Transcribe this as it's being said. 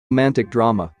romantic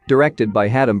drama, directed by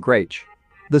Adam Craich.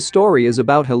 The story is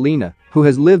about Helena, who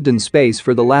has lived in space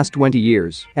for the last 20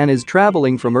 years and is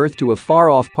traveling from Earth to a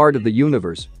far-off part of the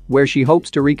universe where she hopes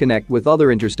to reconnect with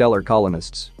other interstellar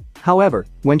colonists. However,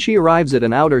 when she arrives at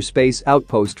an outer space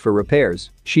outpost for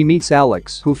repairs, she meets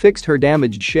Alex, who fixed her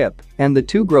damaged ship, and the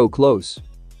two grow close.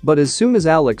 But as soon as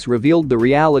Alex revealed the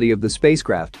reality of the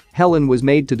spacecraft, Helen was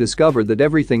made to discover that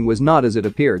everything was not as it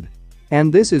appeared.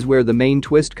 And this is where the main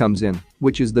twist comes in,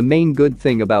 which is the main good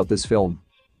thing about this film.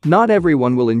 Not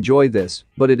everyone will enjoy this,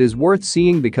 but it is worth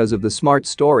seeing because of the smart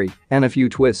story and a few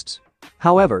twists.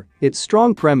 However, its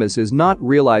strong premise is not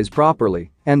realized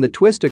properly, and the twist